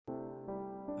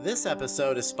This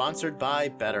episode is sponsored by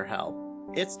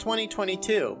BetterHelp. It's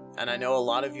 2022, and I know a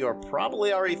lot of you are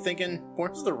probably already thinking,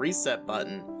 where's the reset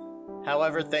button?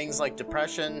 However, things like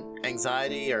depression,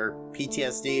 anxiety, or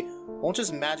PTSD won't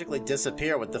just magically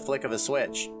disappear with the flick of a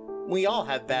switch. We all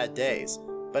have bad days,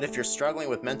 but if you're struggling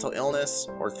with mental illness,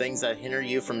 or things that hinder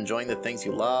you from enjoying the things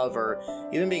you love, or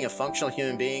even being a functional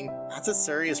human being, that's a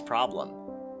serious problem.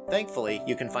 Thankfully,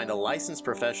 you can find a licensed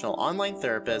professional online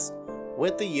therapist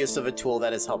with the use of a tool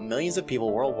that has helped millions of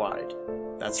people worldwide.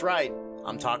 That's right,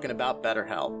 I'm talking about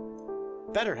BetterHelp.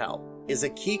 BetterHelp is a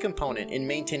key component in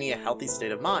maintaining a healthy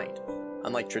state of mind.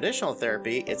 Unlike traditional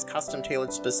therapy, it's custom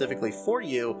tailored specifically for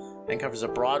you and covers a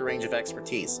broad range of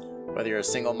expertise, whether you're a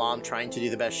single mom trying to do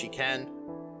the best she can,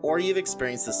 or you've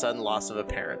experienced the sudden loss of a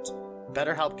parent.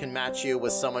 BetterHelp can match you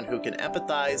with someone who can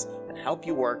empathize and help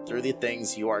you work through the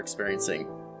things you are experiencing.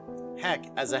 Heck,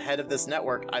 as a head of this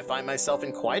network, I find myself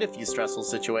in quite a few stressful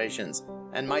situations,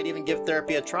 and might even give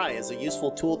therapy a try as a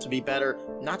useful tool to be better,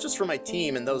 not just for my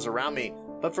team and those around me,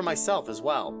 but for myself as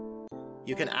well.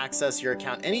 You can access your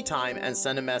account anytime and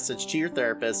send a message to your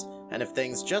therapist, and if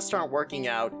things just aren't working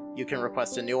out, you can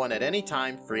request a new one at any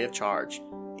time free of charge.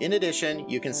 In addition,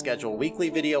 you can schedule weekly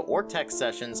video or text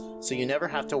sessions so you never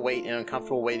have to wait in an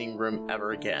uncomfortable waiting room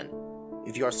ever again.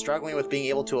 If you are struggling with being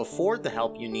able to afford the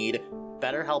help you need,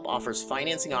 BetterHelp offers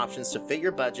financing options to fit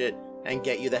your budget and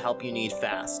get you the help you need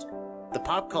fast. The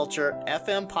Pop Culture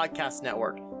FM Podcast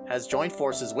Network has joined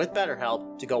forces with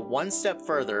BetterHelp to go one step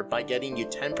further by getting you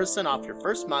 10% off your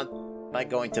first month by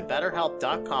going to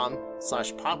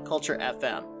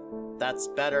betterhelp.com/popculturefm. That's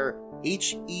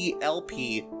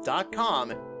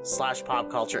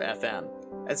betterhelp.com/popculturefm.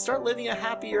 And start living a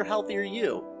happier, healthier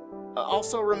you.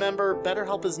 Also remember,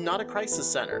 BetterHelp is not a crisis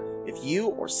center. If you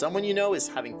or someone you know is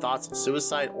having thoughts of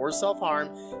suicide or self-harm,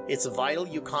 it's vital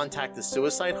you contact the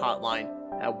suicide hotline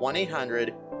at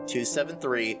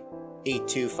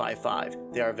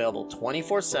 1-800-273-8255. They are available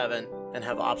 24/7 and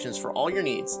have options for all your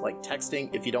needs, like texting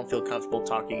if you don't feel comfortable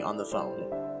talking on the phone.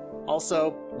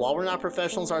 Also, while we're not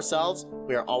professionals ourselves,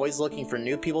 we are always looking for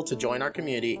new people to join our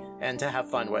community and to have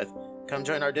fun with. Come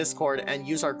join our Discord and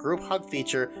use our group hug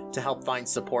feature to help find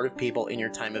supportive people in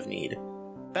your time of need.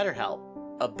 BetterHelp,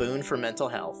 a boon for mental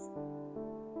health.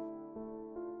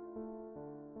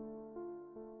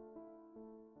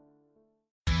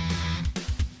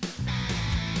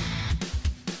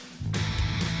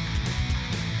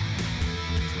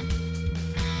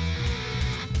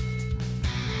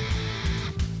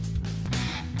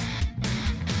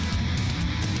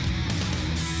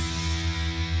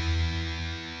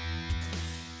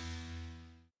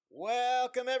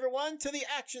 Welcome everyone to the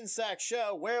Action Sack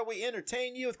Show, where we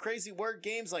entertain you with crazy word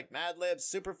games like Mad Libs,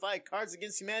 Super Fight, Cards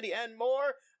Against Humanity, and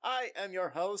more. I am your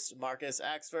host, Marcus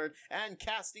Axford, and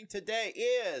casting today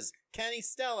is Kenny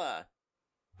Stella.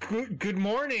 Good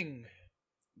morning.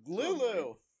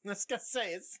 Lulu. I was gonna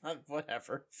say, it's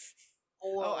whatever.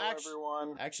 Hello,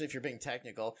 everyone. Actually, if you're being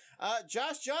technical,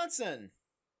 Josh Johnson.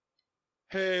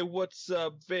 Hey, what's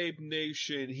up, Vape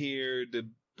Nation, here to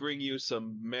bring you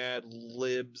some Mad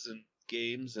Libs and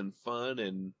games and fun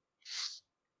and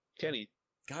Kenny.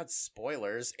 God,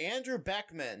 spoilers. Andrew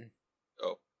Beckmon.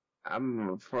 Oh. I'm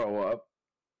gonna throw up.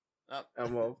 I'm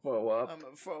gonna throw up. I'm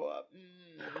gonna throw up.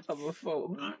 I'm gonna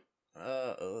throw up.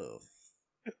 Ugh.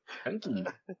 Thank you.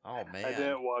 Oh, man. I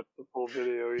didn't watch the full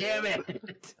video yet. Damn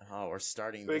it! Oh, we're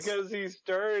starting this. Because he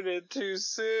started it too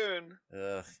soon.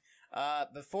 Ugh.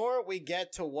 Before we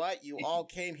get to what you all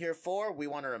came here for, we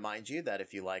want to remind you that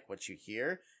if you like what you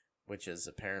hear, which is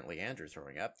apparently Andrew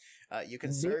throwing up, you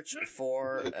can search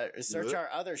our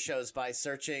other shows by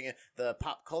searching the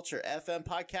Pop Culture FM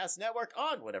Podcast Network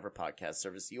on whatever podcast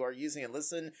service you are using and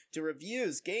listen to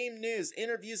reviews, game news,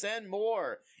 interviews, and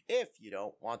more. If you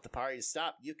don't want the party to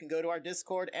stop, you can go to our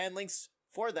Discord, and links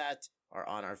for that are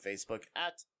on our Facebook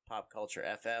at Pop Culture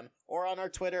FM or on our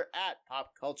Twitter at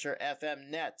Pop Culture FM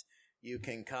Net. You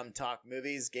can come talk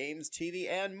movies, games, TV,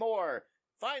 and more.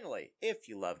 Finally, if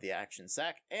you love the Action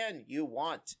Sack and you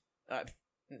want, why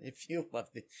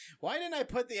didn't I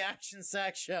put the Action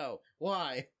Sack Show?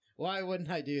 Why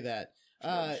wouldn't I do that?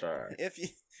 Sure. If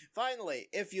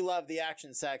you love the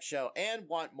Action Sack Show and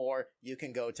want more, you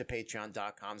can go to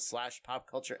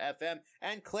patreon.com/popculturefm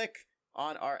and click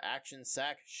on our Action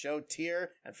Sack Show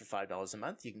tier, and for $5 a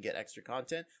month, you can get extra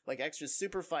content like extra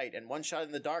Super Fight and One Shot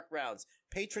in the Dark rounds,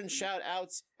 patron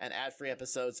shout-outs, and ad-free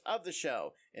episodes of the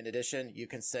show. In addition, you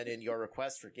can send in your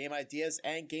requests for game ideas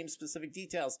and game-specific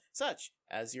details, such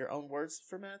as your own words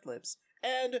for Mad Libs.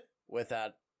 And with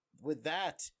that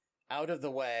out of the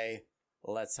way,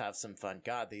 let's have some fun.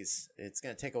 God, it's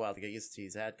going to take a while to get used to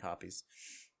these ad copies.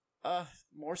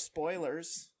 more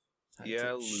spoilers. Time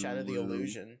Yeah, to shatter the Lulu.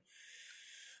 illusion.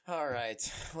 All right,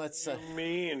 let's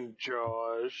mean,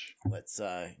 Josh.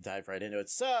 dive right into it.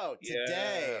 So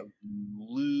today,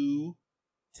 Lou.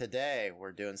 today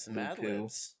we're doing some Mad Lulu.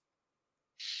 Libs,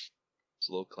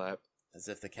 Slow clap. as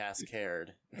if the cast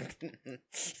cared.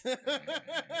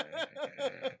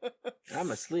 I'm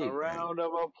asleep. A round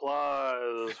of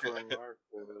applause for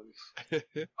Marcus.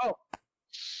 You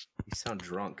sound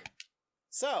drunk.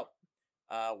 So,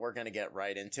 we're gonna get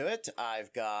right into it.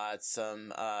 I've got some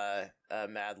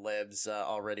Mad Libs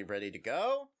already ready to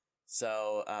go.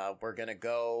 So, we're gonna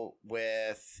go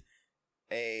with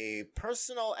a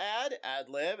personal ad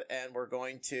lib, and we're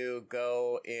going to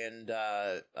go in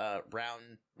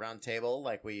round table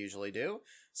like we usually do.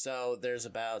 So there's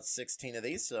about 16 of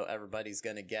these, so everybody's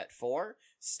gonna get 4.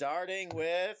 Starting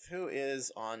with who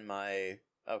is on my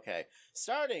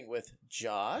starting with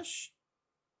Josh.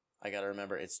 I gotta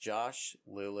remember it's Josh,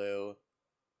 Lulu,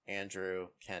 Andrew,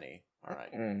 Kenny. All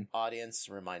right, audience,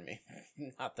 remind me.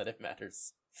 Not that it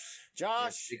matters.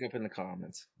 Josh, Speak up in the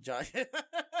comments. Josh.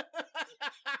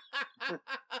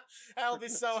 That'll be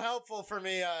so helpful for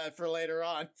me for later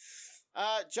on.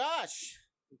 Josh,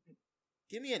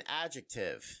 give me an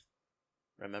adjective.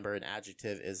 Remember, an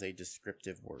adjective is a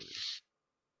descriptive word.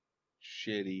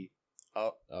 Shitty.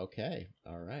 Oh, okay.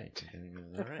 All right.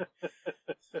 All right.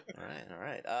 All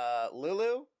right.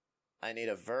 Lulu, I need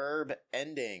a verb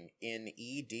ending in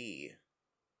ed.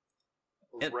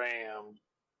 Rammed.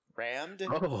 Rammed?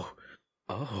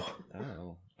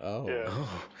 Oh. Yeah.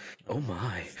 Oh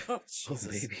my. Oh, Oh,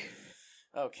 Jesus. baby.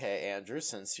 Okay, Andrew,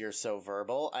 since you're so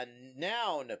verbal, a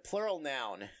noun, plural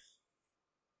noun.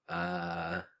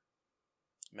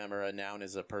 Remember, a noun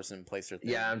is a person, place, or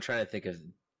thing. Yeah, I'm trying to think of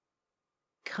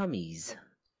cummies.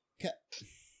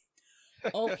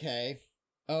 Okay.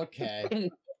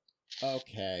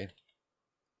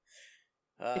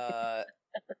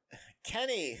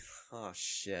 Kenny. Oh,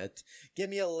 shit. Give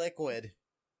me a liquid.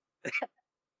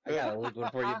 I got a liquid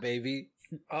for you, baby.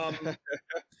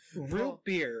 Root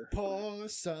beer. Pour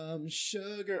some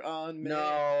sugar on me.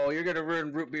 No, you're gonna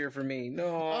ruin root beer for me.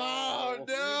 No. Oh,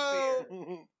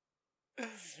 no.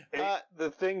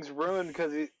 The thing's ruined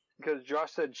because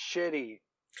Josh said shitty.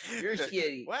 You're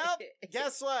shitty. Well,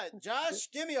 guess what? Josh,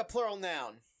 give me a plural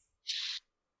noun.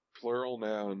 Plural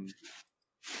noun.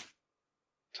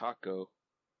 Taco.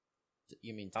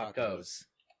 You mean Tacos.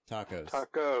 Tacos.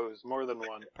 Tacos, more than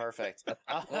one. Perfect.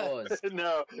 Tacos.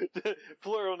 No,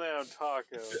 plural noun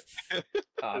tacos.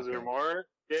 Is there more?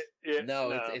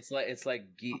 No, it's like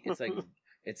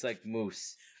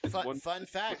moose. Fun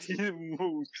fact.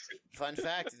 Moose. Fun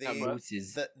fact.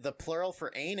 Mooses. The plural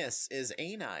for anus is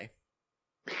ani.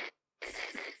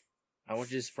 I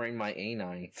want you to sprain my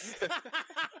ani.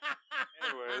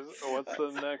 Anyways, what's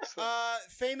the next thing?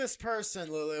 Famous person,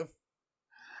 Lulu.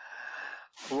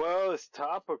 Well, it's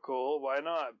topical. Why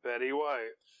not? Betty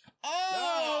White.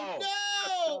 Oh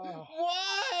no!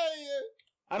 Why?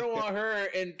 I don't want her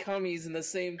and cummies in the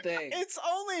same thing. It's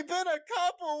only been a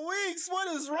couple weeks. What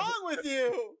is wrong with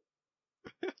you?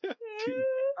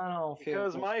 I don't feel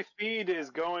Because my feed is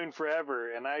going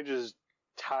forever, and I just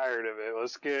tired of it.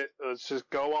 Let's just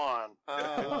go on.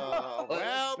 Well,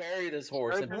 Let's bury this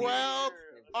horse. And well,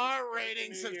 our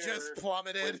ratings have just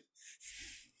plummeted.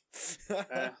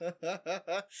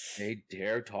 they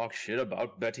dare talk shit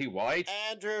about Betty White?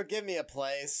 Andrew, give me a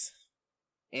place.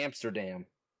 Amsterdam.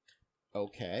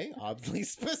 Okay, oddly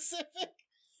specific.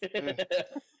 You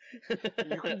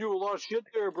can do a lot of shit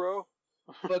there, bro.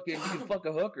 You can fuck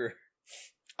a hooker.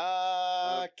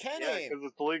 Kenny. Yeah, because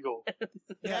it's legal.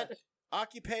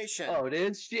 Occupation. Oh, it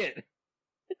is? Shit.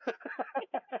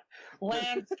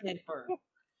 landscaper.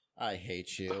 I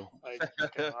hate you. I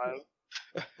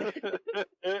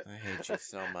hate you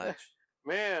so much.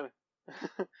 Man.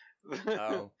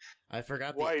 Oh, I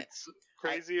forgot the White's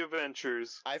Crazy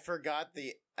Adventures. I forgot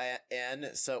the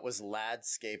N, so it was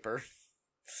Ladscaper.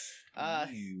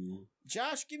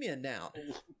 Josh, give me a noun.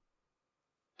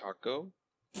 Taco.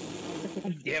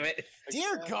 Damn it.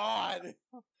 Dear God.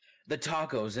 The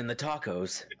tacos and the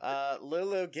tacos.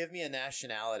 Lulu, give me a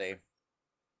nationality.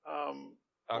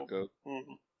 Taco.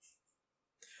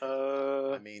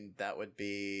 I mean, that would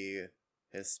be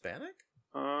Hispanic?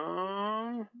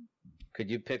 Could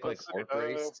you pick like orc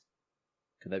race?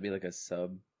 Could that be like a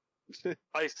sub?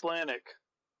 Icelandic.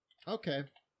 Okay.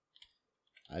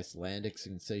 Icelandic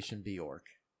sensation Bjork.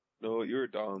 No, you're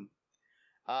Dom.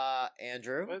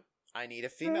 Andrew, What? I need a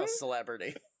female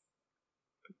celebrity.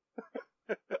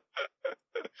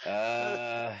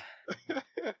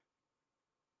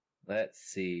 Let's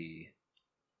see.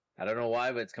 I don't know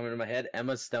why, but it's coming to my head.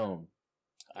 Emma Stone.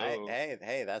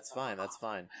 Hey, that's fine. That's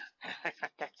fine.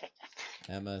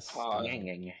 Emma.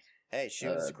 Hey, she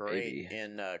was great baby.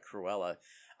 in Cruella.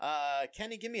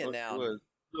 Kenny, give me a noun.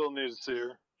 Still need to see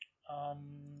her.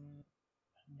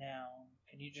 Noun.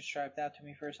 Can you just describe that to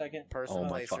me for a second? Person, Oh my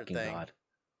place, or fucking thing. god.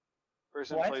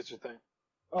 Person, What? place, or thing.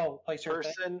 Oh, place or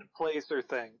thing. Person, place, or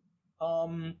thing.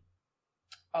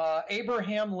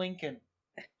 Abraham Lincoln.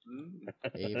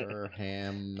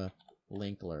 Abraham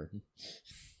Linkler.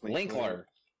 Linkler.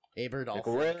 Aberdolf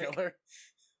Rick. Killer.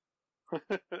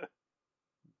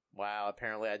 Wow,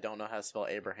 apparently I don't know how to spell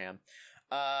Abraham.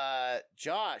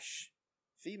 Josh,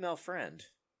 female friend.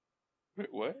 Wait,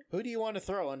 what? Who do you want to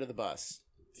throw under the bus?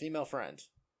 Female friend.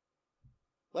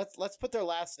 Let's put their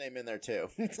last name in there too.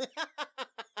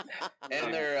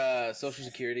 And their social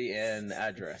security and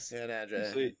address. And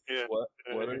address. See, Yeah.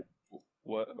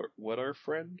 what our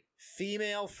friend?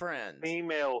 Female friend.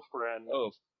 Female friend.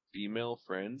 Oh, female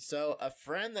friend. So a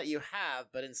friend that you have,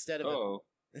 but instead of Oh,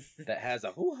 That has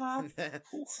a hoo-ha.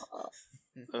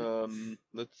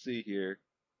 let's see here.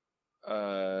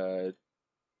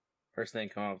 First name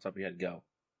come off the top of your head, go.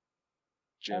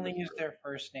 Only Jennifer. use their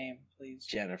first name, please.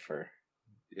 Jennifer.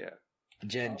 Yeah.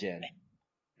 Jen. Jenny.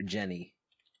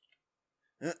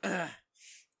 I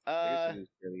guess it is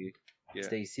Jenny. Yeah.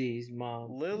 Stacy's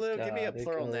mom. Lulu, give me a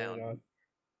plural noun.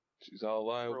 She's all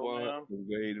I Roll want. down. Been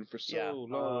waiting for so Yeah.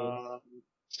 long.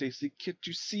 Stacy, can't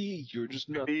you see? You're just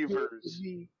not Beavers.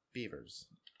 me. Beavers.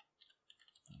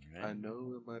 All I right.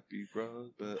 know it might be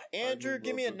wrong, but Andrew,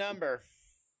 give me a number.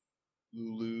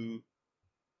 Lulu.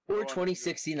 Or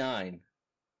 2069.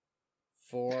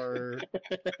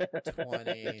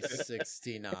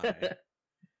 4/2069.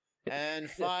 And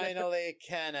finally,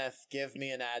 Kenneth, give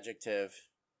me an adjective.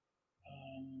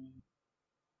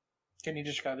 Can you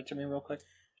describe it to me real quick?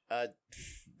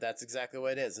 That's exactly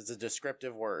what it is. It's a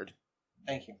descriptive word.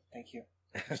 Thank you.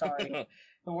 Sorry.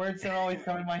 The words don't always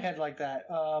come in my head like that.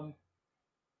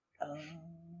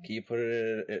 Can you put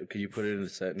it in a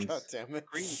sentence? God damn it.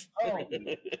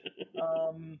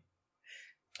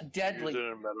 Deadly.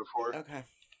 Using a metaphor. Okay.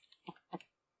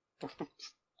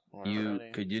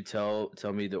 Could you tell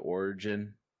me the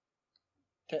origin?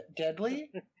 Deadly?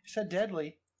 You said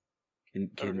deadly.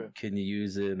 Can you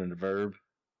use it in a verb?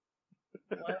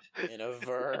 What? In a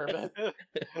verb.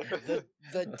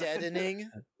 The deadening.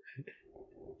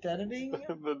 Deadening?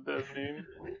 The deadening.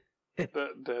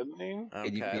 The deadening? Can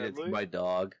you feed Okay. it to my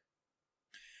dog?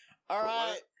 All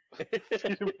right.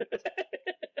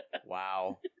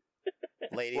 Wow.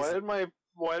 Ladies. Why did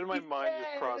my mind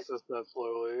just process that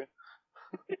slowly?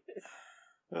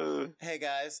 Hey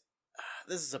guys,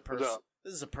 this is a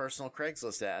What's up? personal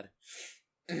Craigslist ad.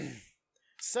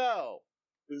 So,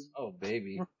 Oh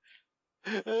baby.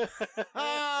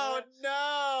 oh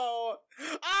no!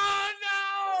 Oh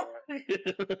no! Is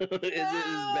it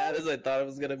as bad as I thought it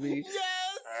was gonna be?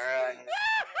 Yes!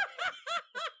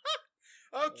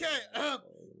 Alright. Okay.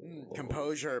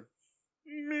 Composure.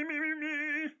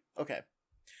 Okay.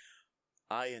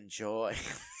 I enjoy.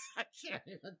 I can't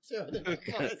even do it in my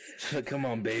voice. Come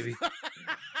on, baby.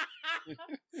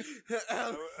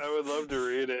 I would love to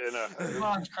read it in a. Come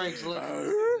on,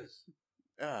 Craigslist.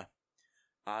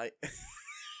 I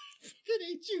fucking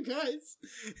hate you guys.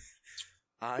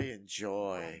 I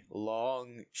enjoy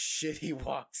long, shitty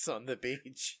walks on the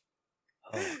beach.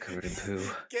 Oh, covered in poo.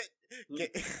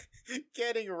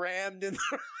 Getting rammed in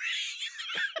the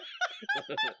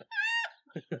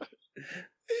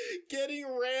getting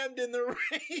rammed in the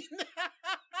rain.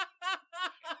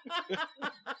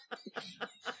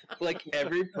 Like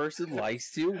every person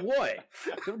likes to. What?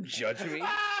 Don't judge me.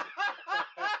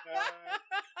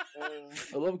 I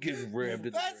love getting rammed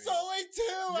in the That's rain. only 2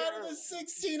 out of the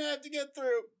 16 I have to get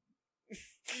through.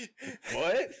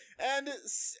 What? And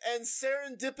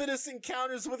serendipitous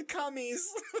encounters with cummies.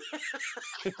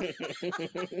 I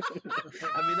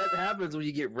mean, that happens when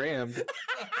you get rammed.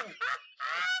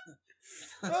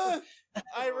 I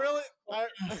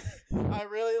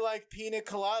really like pina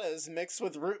coladas mixed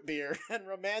with root beer and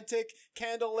romantic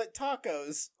candlelit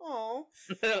tacos. Oh,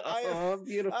 Oh,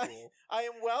 beautiful. I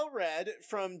am well read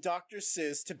from Dr.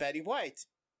 Seuss to Betty White.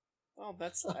 Oh,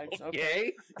 that's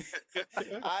okay.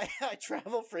 I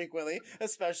travel frequently,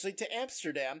 especially to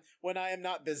Amsterdam when I am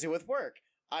not busy with work.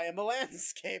 I am a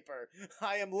landscaper.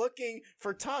 I am looking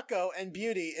for taco and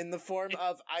beauty in the form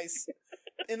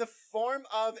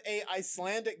of a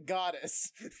Icelandic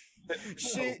goddess.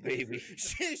 Baby.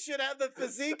 She should have the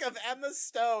physique of Emma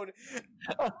Stone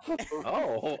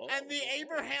Oh. and the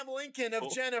Abraham Lincoln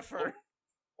of Jennifer.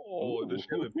 Oh, does she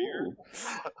have a beard?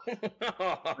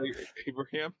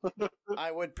 Abraham?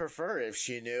 I would prefer if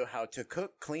she knew how to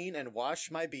cook, clean, and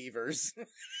wash my beavers.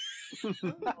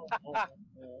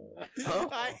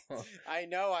 I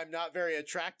know I'm not very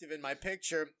attractive in my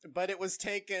picture, but it was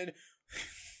taken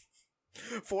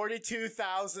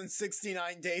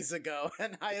 42,069 days ago,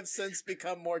 and I have since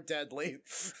become more deadly.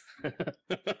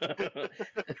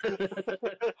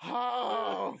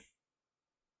 Oh,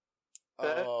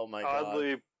 That oh my god.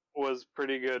 oddly was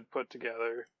pretty good put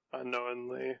together,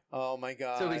 unknowingly. Oh my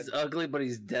god. So he's ugly, but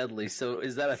he's deadly. So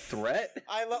is that a threat?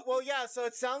 Well, yeah, so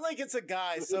it sounds like it's a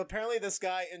guy. So apparently this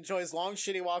guy enjoys long,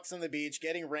 shitty walks on the beach,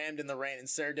 getting rammed in the rain, and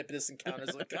serendipitous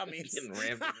encounters with gummies. Getting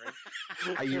rammed in the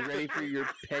rain. Are you ready for your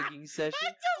pegging session?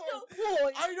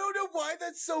 I don't know why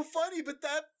that's so funny, but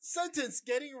that sentence,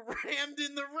 getting rammed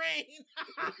in the rain.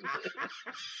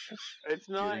 It's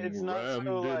not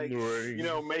so like,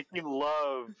 making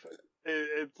love.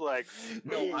 It's like,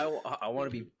 No, I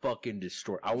want to be fucking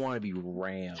destroyed. I want to be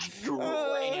rammed.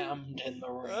 Rammed in the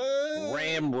rain.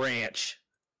 Ram Ranch.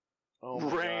 Oh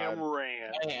my Ram God.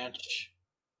 Ranch.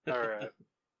 Alright.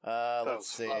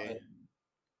 Let's see.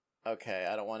 Okay,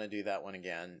 I don't want to do that one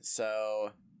again.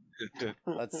 So,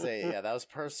 let's see. Yeah, that was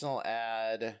personal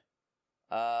ad.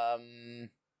 What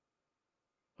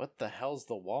the hell's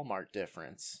the Walmart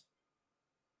difference?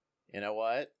 You know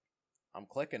what? I'm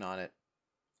clicking on it.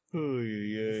 Oh,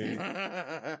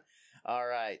 yeah. All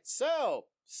right. So,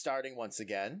 starting once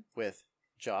again with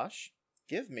Josh,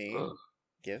 give me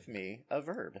a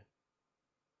verb.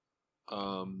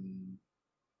 Toasty.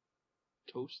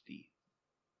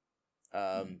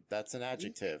 That's an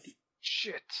adjective.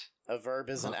 Shit. A verb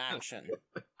is an action.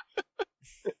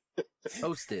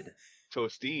 Toasted.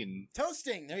 Toastine.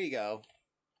 Toasting. There you go.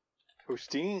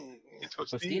 Toasting.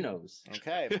 Tostinos.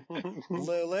 Okay.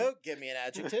 Lulu, give me an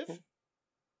adjective.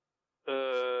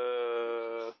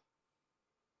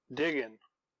 Digging.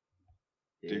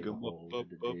 Dig 'em up.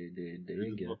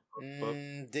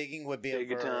 Digging would be a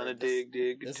Dig a verb. ton of dig,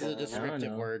 dig a This is a ton.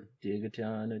 descriptive word. Dig a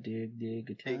ton of dig,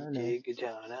 dig a Dig, ton. dig a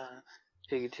ton.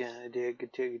 Dig a ton, dig a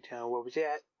ton. What was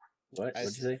that? What?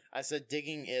 What'd you say? I said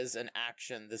digging is an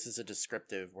action. This is a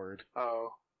descriptive word.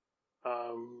 Oh.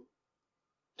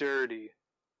 Dirty.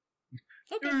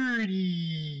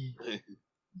 Dirty.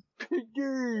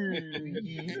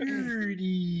 Dirty.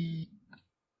 Dirty.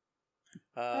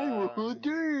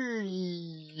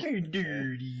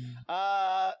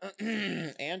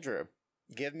 Andrew,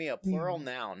 give me a plural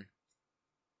noun.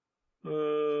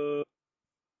 Tacos.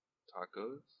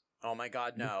 Oh my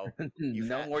God, no.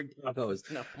 No more tacos.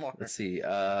 No more. Let's see.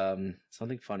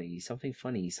 Something funny. Something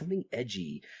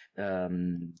edgy.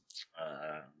 Come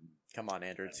on,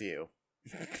 Andrew, it's you.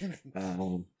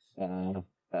 Dildos.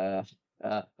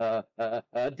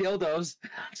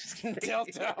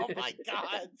 Dildo. Oh my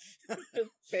God.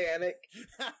 Panic.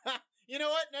 You know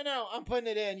what? No. I'm putting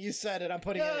it in. You said it. I'm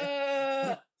putting it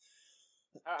in.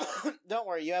 Don't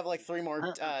worry. You have like three more.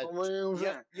 You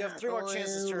have 3 more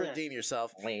chances to redeem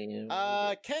yourself.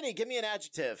 Kenny, give me an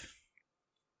adjective.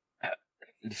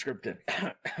 Descriptive.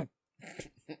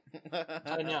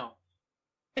 I know.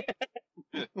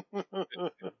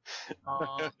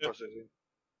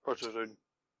 Processing.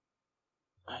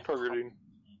 Targeting.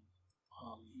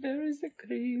 Berries and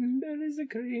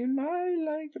cream, I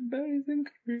like berries and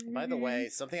cream. By the way,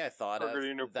 something I thought of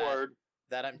Targeting acquired.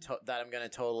 that I'm gonna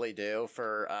totally do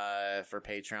for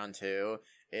Patreon too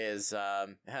is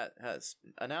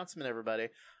announcement, everybody.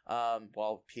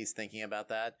 While he's thinking about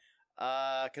that,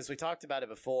 because we talked about it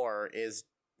before, is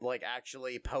like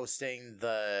actually posting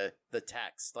the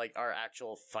text, like our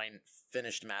actual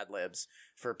finished Mad Libs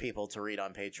for people to read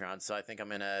on Patreon. So I think I'm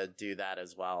gonna do that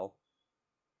as well.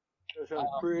 That sounds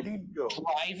pretty dope.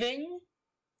 Driving?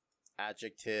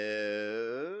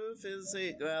 Adjective is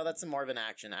that's more of an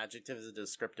action. Adjective is a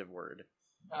descriptive word.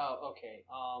 Oh, okay.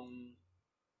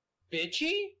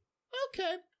 Bitchy?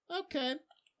 Okay.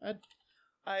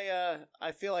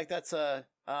 I feel like that's a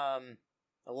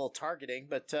little targeting,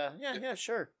 but yeah,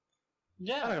 sure.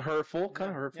 Yeah. Kind of hurtful.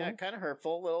 Yeah, kind of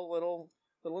hurtful. Little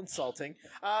insulting.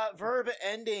 Verb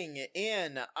ending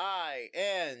in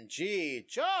ing.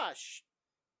 Josh.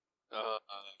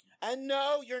 And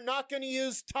no, you're not going to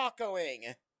use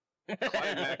tacoing.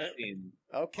 Climaxing.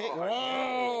 Okay.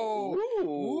 Whoa.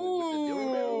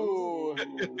 Ooh.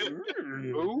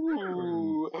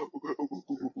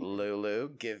 Lulu,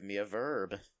 give me a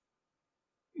verb.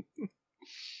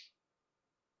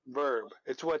 Verb.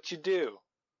 It's what you do.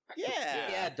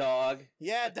 Yeah. Dog.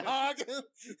 Yeah, dog.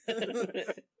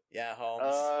 Yeah,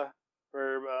 Holmes.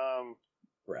 Verb.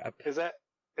 Rap.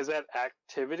 Is Is that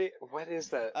activity? What is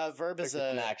that? Verb is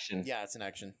An action. Yeah, it's an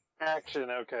action. Action.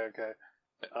 Okay.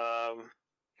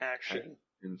 Action.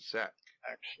 In sack.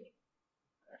 Action.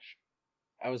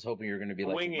 I was hoping you were going to be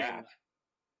like Swinging. rap.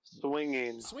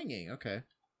 Swinging, okay.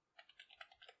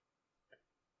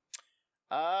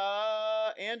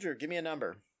 Andrew, give me a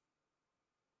number.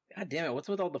 God damn it! What's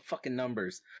with all the fucking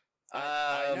numbers?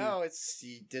 I know, it's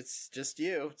just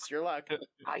you. It's your luck.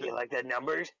 How you like that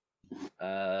numbers?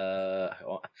 I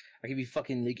could be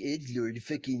fucking like edgelord,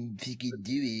 fucking do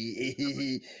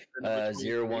it.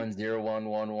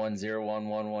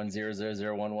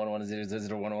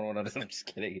 010111101101100110011. I'm just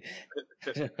kidding.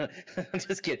 I'm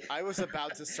just kidding. I was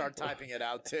about to start typing it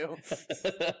out too.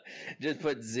 Just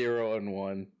put 0 and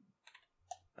 1.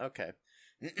 Okay.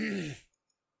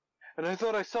 And I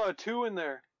thought I saw a 2 in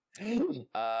there.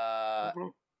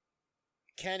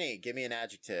 Kenny, give me an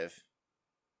adjective.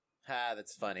 Ha,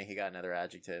 that's funny. He got another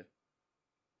adjective.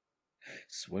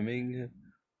 Swimming,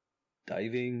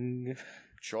 diving,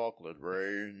 Chocolate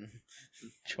rain.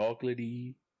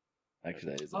 chocolatey.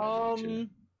 Actually, that is an adjective.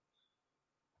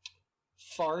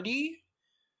 Farty?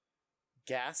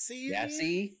 Gassy?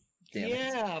 Gassy? Damn it.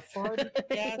 Yeah, farty,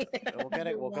 gassy. We'll get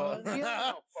it. We'll go.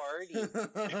 Yeah,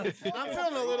 farty. I'm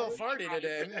feeling a little farty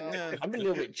today. I'm a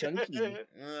little bit chunky.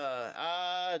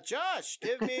 Josh,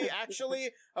 give me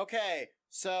okay,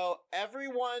 so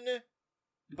everyone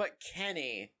but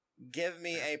Kenny, give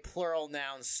me a plural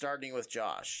noun starting with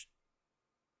Josh.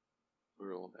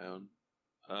 Plural noun.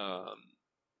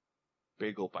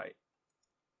 Bagel bite.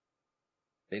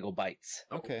 Bagel bites.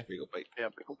 Okay. Bagel bite. Yeah,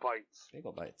 pickle bites.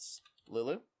 Bagel bites.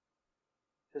 Lulu?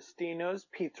 Tostino's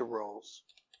pizza rolls.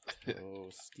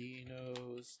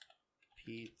 Tostino's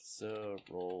pizza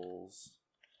rolls.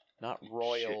 Not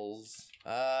Royals.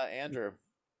 Andrew.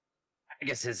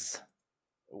 Haggises.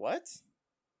 What?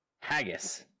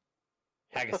 Haggis.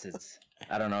 Haggises.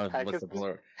 I don't know what's the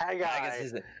plural. Haggai.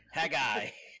 Haggises.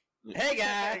 Haggai. Hey Hey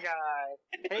guy. guy.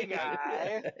 Hey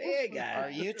guy. Hey guy.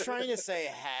 Are you trying to say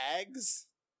hags?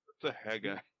 What's a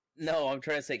haggai? No, I'm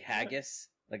trying to say haggis,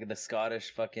 like the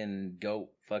Scottish fucking goat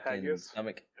fucking Haggis?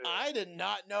 stomach. I did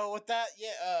not know what that.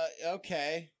 Yeah.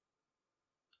 Okay.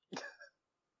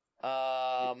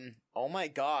 Oh my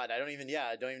god. I don't even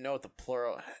know what the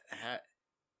plural.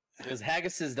 Because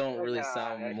haggises don't really Haggai.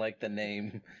 sound like the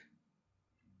name.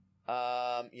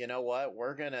 You know what?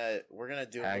 We're gonna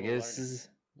do a little learn- Haggis.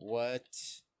 What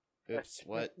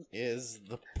is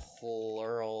the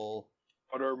plural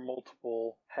What are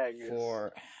multiple haggis?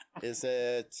 for? Is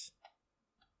it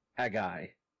Haggai.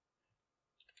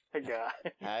 Haggai.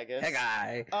 haggis?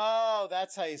 Haggai. Oh,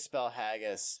 that's how you spell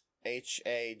haggis. Hagg.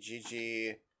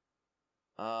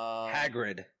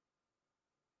 Hagrid.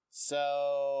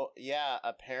 So yeah,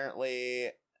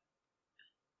 apparently.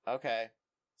 Okay,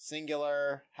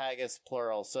 singular haggis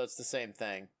plural. So it's the same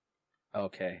thing.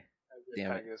 Okay.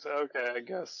 Damn it. Haggis. Okay, I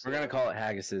guess. We're gonna call it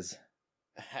haggises.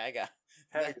 Haggai.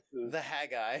 Haggises. The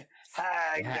Haggai.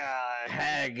 Haggai.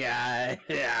 Haggai.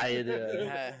 Yeah, you do it.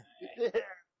 Ha-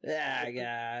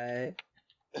 Haggai.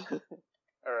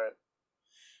 Alright.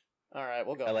 All right,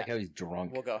 we'll go. I like how he's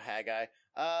drunk. We'll go Haggai.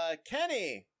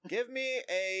 Kenny, give me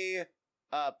a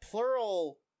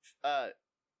plural.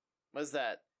 What's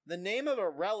that? The name of a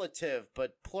relative,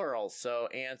 but plural. So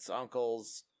aunts,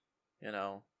 uncles,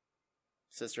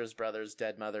 sisters, brothers,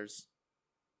 dead mothers.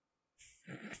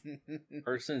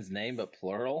 Person's name, but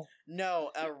plural?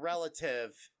 No, a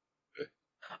relative.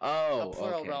 Oh, A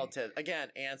plural okay. relative. Again,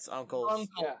 aunts, uncles.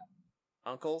 Uncle.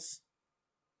 Uncles?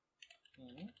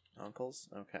 Mhm. Uncles?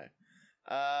 Okay.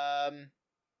 Am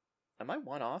I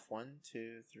one off? 1,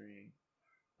 2, 3,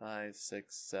 5,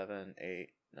 6, 7,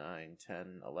 8, 9,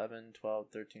 10, 11, 12,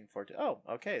 13, 14. Oh,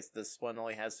 okay. So this one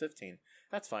only has 15.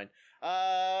 That's fine.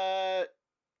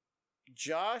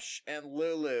 Josh and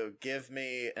Lulu, give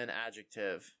me an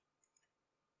adjective.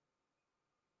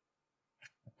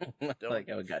 Like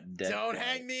how it got dead. Don't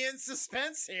hang me in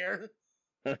suspense here.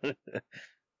 Oh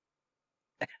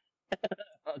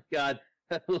God,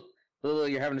 Lulu,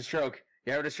 you're having a stroke.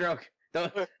 You're having a stroke.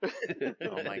 Don't.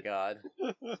 Oh my god.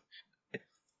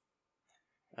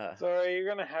 Sorry, you're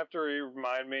gonna have to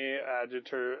remind me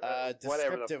adjective,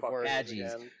 whatever the descriptive fuck word. it is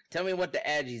Adgies. again. Tell me what the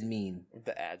adgies mean.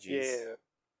 The adgies. Yeah.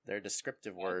 They're a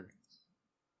descriptive word.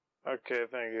 Okay,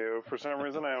 thank you. For some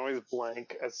reason, I always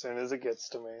blank as soon as it gets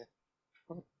to me.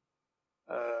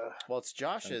 Well, it's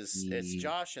Josh's. It's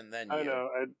Josh and then you. I know.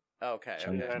 Okay.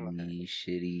 Chunky, Okay.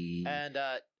 shitty. And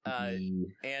E.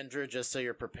 Andrew, just so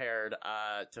you're prepared,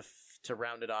 to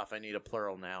round it off, I need a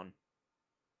plural noun.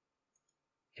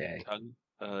 Okay.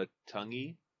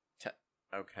 Tonguey.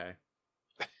 Okay.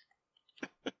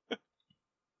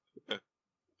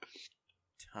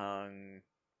 tongue.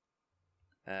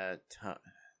 Tongue.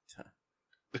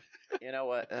 You know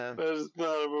what? That is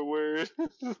not a word.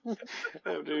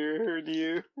 I've never heard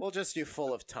you. We'll just do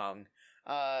full of tongue.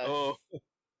 Oh,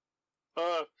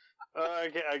 I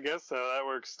guess so. That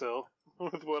works still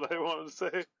with what I wanted to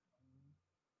say.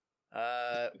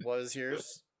 What was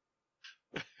yours?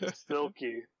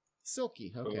 Silky.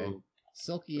 Silky. Okay. oh.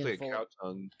 Silky It's and like full. cow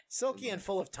tongue. Silky and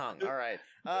full of tongue. All right.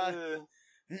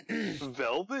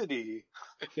 Velvety.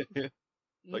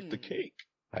 Like the cake.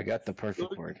 I got the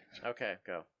perfect word. Okay,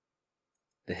 go.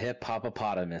 The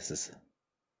hippopotamuses.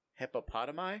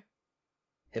 Hippopotami?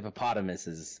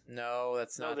 Hippopotamuses. No,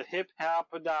 that's No, not. the hip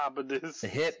hoppopotamus. The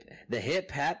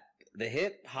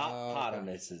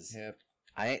hippopotamuses. Hip.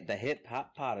 I ain't the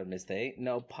hippopotamus. They ain't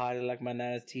no potty like my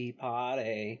nana's tea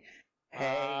potty. Hey.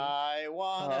 I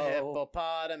want a Oh.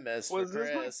 hippopotamus for Was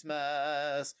this my-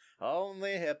 Christmas.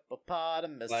 Only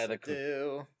hippopotamus Fly will the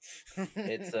do.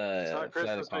 It's It's not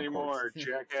Christmas Flight of anymore,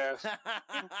 jackass.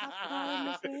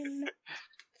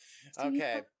 Okay. So is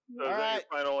All that right.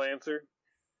 your final answer?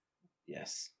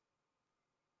 Yes.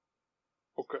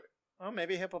 Okay. Oh,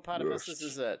 maybe hippopotamus Yes.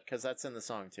 is it, because that's in the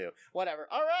song too. Whatever.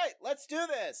 All right, let's do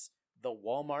this. The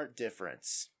Walmart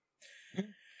difference.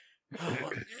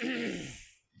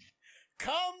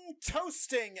 Come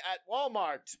toasting at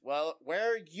Walmart, well,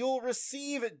 where you'll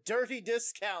receive dirty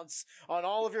discounts on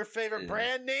all of your favorite Yeah.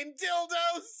 brand name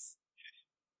dildos.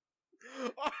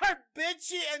 Our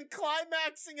bitchy and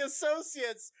climaxing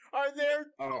associates are there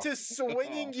to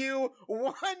swinging you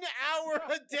 1 hour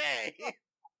a day.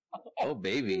 Oh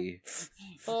baby.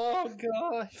 Oh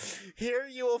god. Here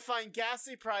you will find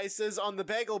gassy prices on the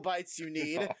bagel bites you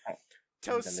need,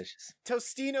 Delicious.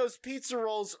 Tostino's pizza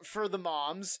rolls for the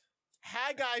moms,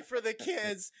 Haggai for the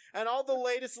kids, and all the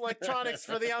latest electronics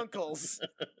for the uncles.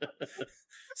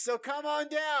 So come on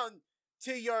down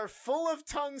to your full of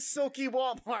tongue silky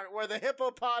Walmart where the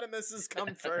hippopotamuses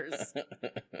come first.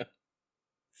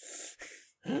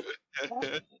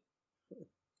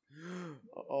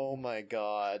 Oh my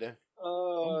god.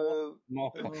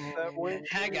 That went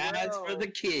Hi guys for the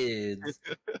kids.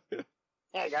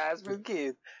 Hey guys for the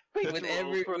kids. With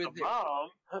every- for with the mom.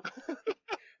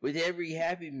 With every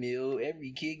Happy Meal,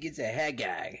 every kid gets a hat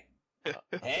guy. Hat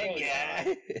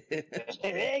guy.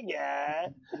 Hey guy.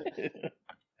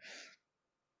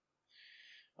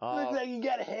 Looks like you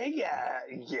got a hey guy.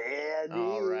 Yeah, dude.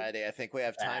 Alrighty, I think we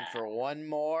have time for one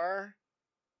more.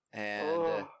 And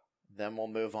Oh. then we'll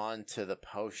move on to the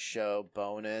post-show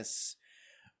bonus.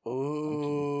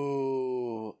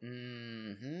 Ooh.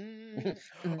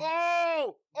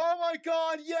 Oh my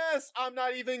god, yes! I'm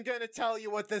not even gonna tell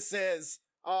you what this is.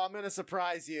 Oh, I'm gonna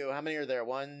surprise you. How many are there?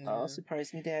 One? Oh,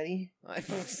 surprise me, Daddy.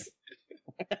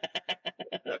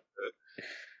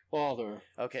 Father.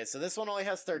 Okay, so this one only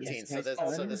has 13, Yes, so nice this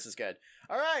father. is good.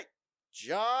 Alright,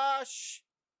 Josh,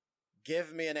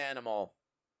 give me an animal.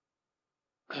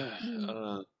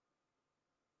 How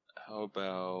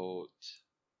about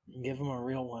Give him a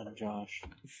real one, Josh.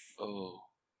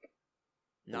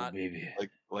 Not, baby.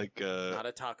 not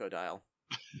a taco dial.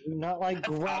 Not like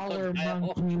growler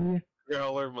Crocodile. monkey.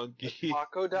 growler monkey?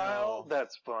 Crocodile? No.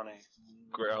 That's funny.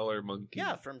 Growler monkey.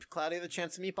 Yeah, from Cloudy the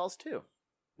Chance of Meatballs too.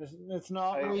 It's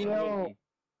not I- real.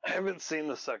 I haven't seen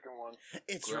the second one.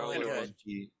 It's Growler really good.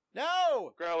 monkey.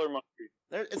 No! Growler monkey.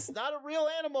 It's not a real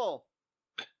animal.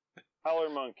 Howler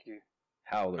monkey.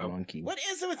 Howler Oh. monkey. What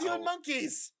is it with you and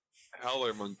monkeys?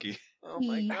 Howler monkey. Oh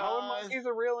my Howler god. monkey's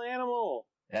a real animal.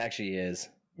 It actually is.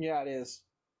 Yeah, it is.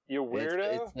 You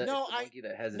weirdo. It's the No, monkey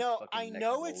that has its No, fucking I neck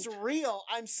know it's bulged. real.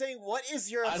 I'm saying, what is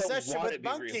your I don't obsession want with it to be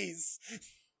real. monkeys?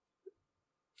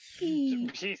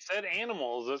 He said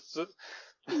animals. That's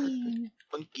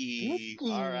Monkey.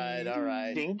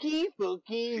 Alright. Dinky,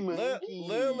 funky, monkey.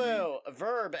 Lulu, a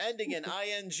verb ending in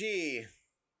ing.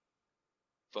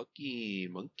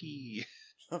 Fucking monkey.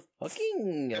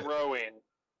 Fucking. Throwing.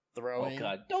 Throwing. Oh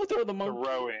god! Don't throw the monkey.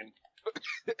 Throwing.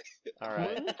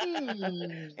 Alright.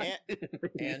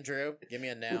 Andrew, give me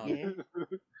a noun.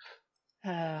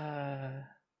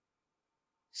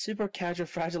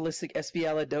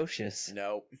 Supercalifragilisticexpialidocious.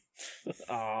 Nope.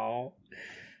 Oh.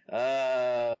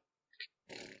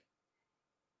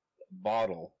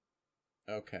 Bottle.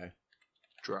 Okay.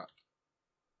 Drop.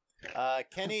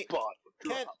 Kenny,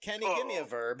 Kenny, give me a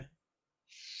verb.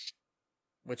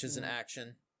 Which is an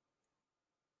action.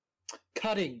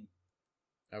 Cutting.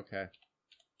 Okay.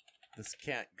 This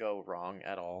can't go wrong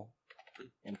at all.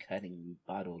 I'm cutting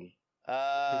bottle.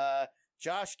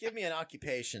 Josh, give me an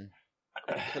occupation.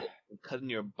 I'm cutting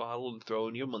your bottle and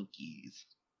throwing your monkeys.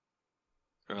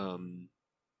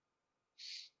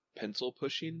 Pencil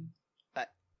pushing?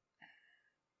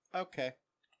 Okay.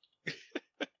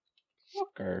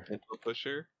 Fucker. Pencil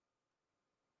pusher.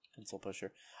 Pencil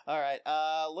pusher. All right.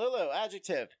 Lulu,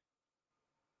 adjective.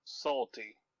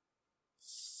 Salty.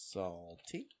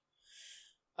 Salty.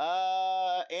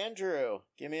 Andrew,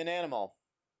 give me an animal.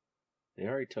 They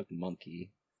already took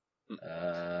monkey.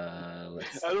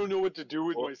 Let's I don't know what to do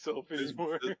with Well, myself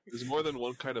anymore. There's more than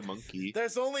one kind of monkey.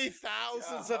 There's only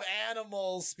thousands of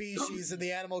animal species in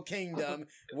the animal kingdom.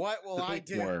 What will I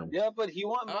do? Tapeworm. Yeah, but he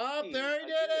wants Oh, monkey. there he I did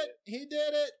get it. He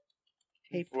did it.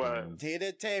 Tapeworm. He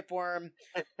did tapeworm.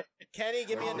 Kenny,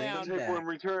 give me a The noun. tapeworm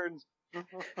returns. What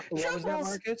was that,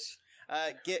 Marcus?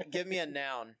 Give me a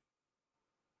noun.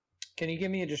 Can you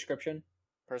give me a description?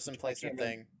 Person, place, or can't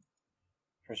thing.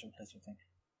 Person, place, or thing.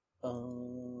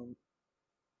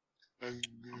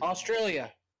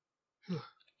 Australia.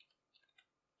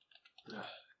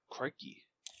 Crikey.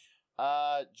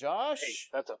 Josh. Hey,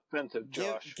 that's offensive,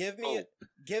 Josh. Give me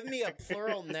a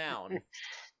plural noun.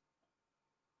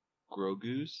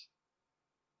 Grogu's.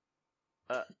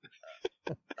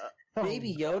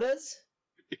 Baby Yodas?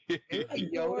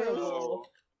 Yoda.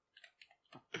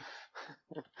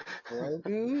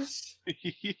 Grogu's.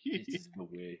 This is the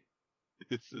way.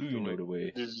 This is You know the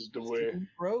way. This is the way.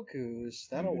 Grogu's.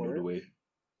 That'll You know the work. way.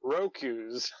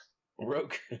 Roku's.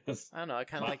 Roku's. I don't know. I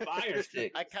kind of My like fire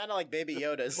sticks. I kind of like Baby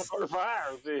Yodas. Or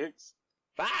fire sticks.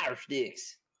 Fire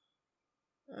sticks.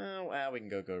 Oh, well, we can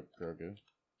go Grogu.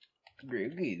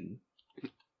 Grogu.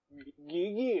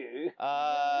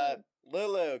 Yeah.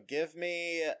 Lulu, give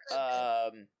me it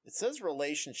says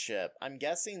relationship. I'm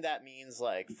guessing that means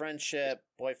like friendship,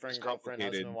 boyfriend, It's girlfriend,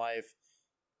 complicated. husband, wife.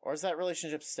 Or is that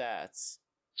relationship stats?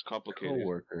 It's complicated.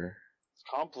 Co-worker. It's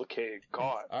complicated.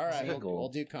 God. All right, Single. we'll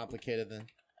do complicated then.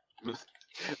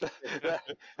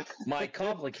 My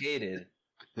complicated.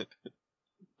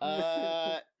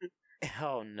 Oh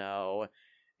no,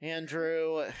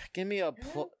 Andrew, give me a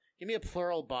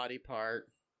plural body part.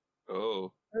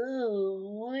 Oh.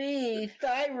 Oh, wait.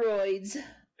 Thyroids.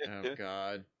 Oh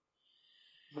God.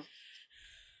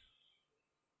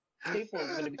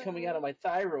 Tapeworm's going to be coming out of my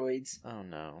thyroids. Oh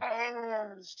no.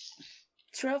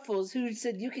 Truffles, who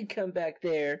said you could come back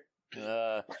there?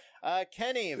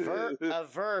 Kenny, a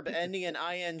verb ending in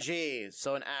ing,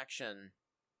 so an action,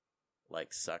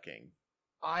 like sucking.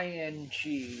 ING.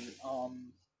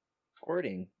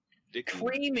 Squirting.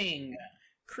 Creaming.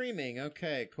 Creaming.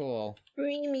 Okay, cool.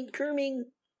 Creaming.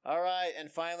 All right,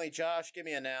 and finally, Josh, give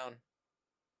me a noun.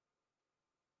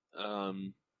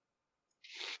 Down,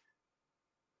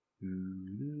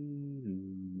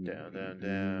 down,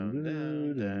 down,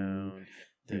 down, down.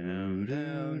 Down,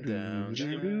 down, down, down,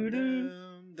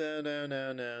 down, down,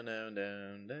 down, down, down,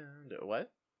 down, down.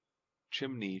 What?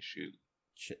 Chimney shoot.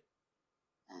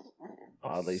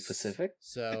 Oddly specific.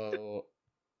 So,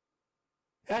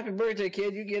 Happy birthday,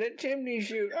 kid. You get a chimney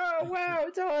shoot. Oh, wow.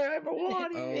 It's all I ever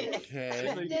wanted.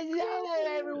 okay. That's all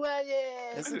I ever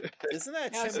wanted. Isn't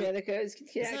that Now chimney? Santa Claus can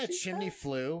Isn't that chimney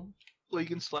flu? Well, you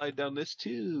can slide down this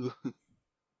too.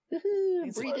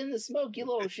 Breathe in the smoke, you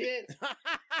little shit.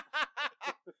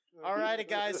 All right,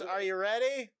 guys, are you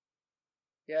ready?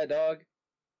 Yeah, dog.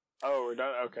 Oh, we're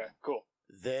done? Okay, cool.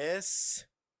 This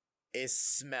is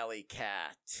Smelly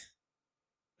Cat.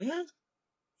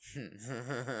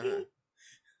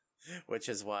 Which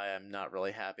is why I'm not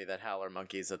really happy that Howler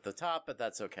Monkey's at the top, but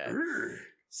that's okay.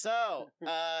 So,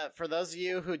 for those of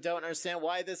you who don't understand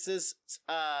why this is,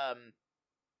 I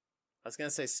was gonna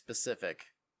say specific.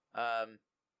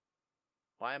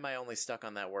 Why am I only stuck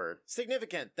on that word?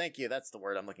 Significant! Thank you, that's the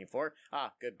word I'm looking for.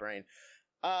 Ah, good brain.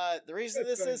 The reason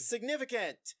this is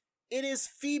significant, it is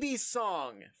Phoebe's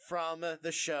song from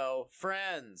the show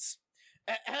Friends.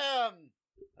 Ahem.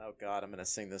 Oh god, I'm gonna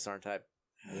sing this, aren't I?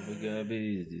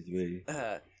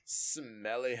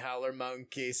 Smelly howler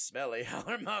monkey,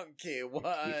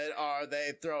 what are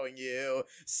they throwing you?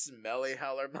 Smelly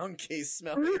howler monkey,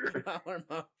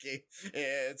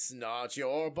 it's not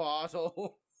your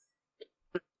bottle.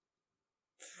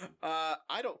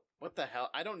 What the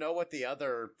hell? I don't know what the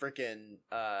other freaking,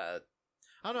 I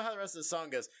don't know how the rest of the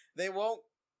song goes. They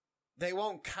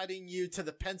won't cutting you to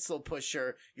the pencil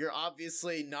pusher. You're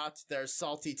obviously not their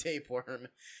salty tapeworm.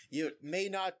 You may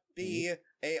not be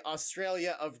a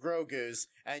Australia of Grogu's,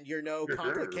 and you're no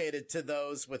complicated to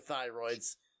those with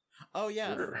thyroids. Oh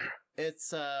yeah, it's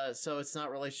so it's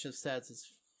not relationship stats.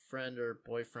 It's friend or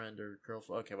boyfriend or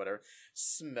girlfriend. Okay, whatever.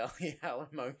 Smelly howler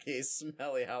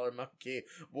monkey,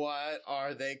 what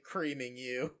are they creaming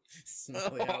you?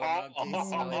 Smelly howler monkey,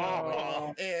 smelly howler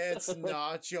monkey. It's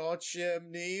not your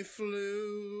chimney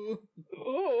flue.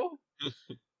 Oh.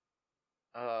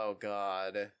 Oh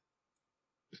god.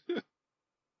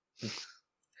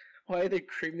 Why are they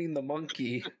creaming the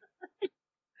monkey?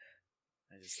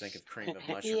 just think of cream of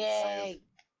mushroom soup.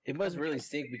 It must really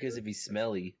stink because if he's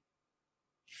smelly.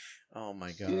 Oh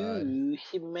my god. Ooh,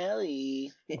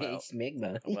 smelly. Well,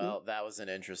 Smegma. Well, that was an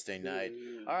interesting night.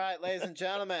 All right, ladies and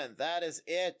gentlemen, that is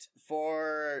it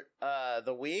for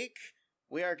the week.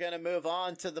 We are going to move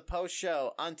on to the post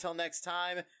show. Until next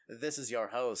time, this is your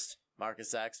host,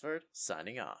 Marcus Axford,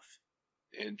 signing off.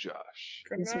 And Josh.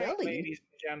 Good night, Smelly. ladies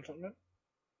and gentlemen.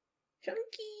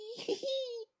 Chunky.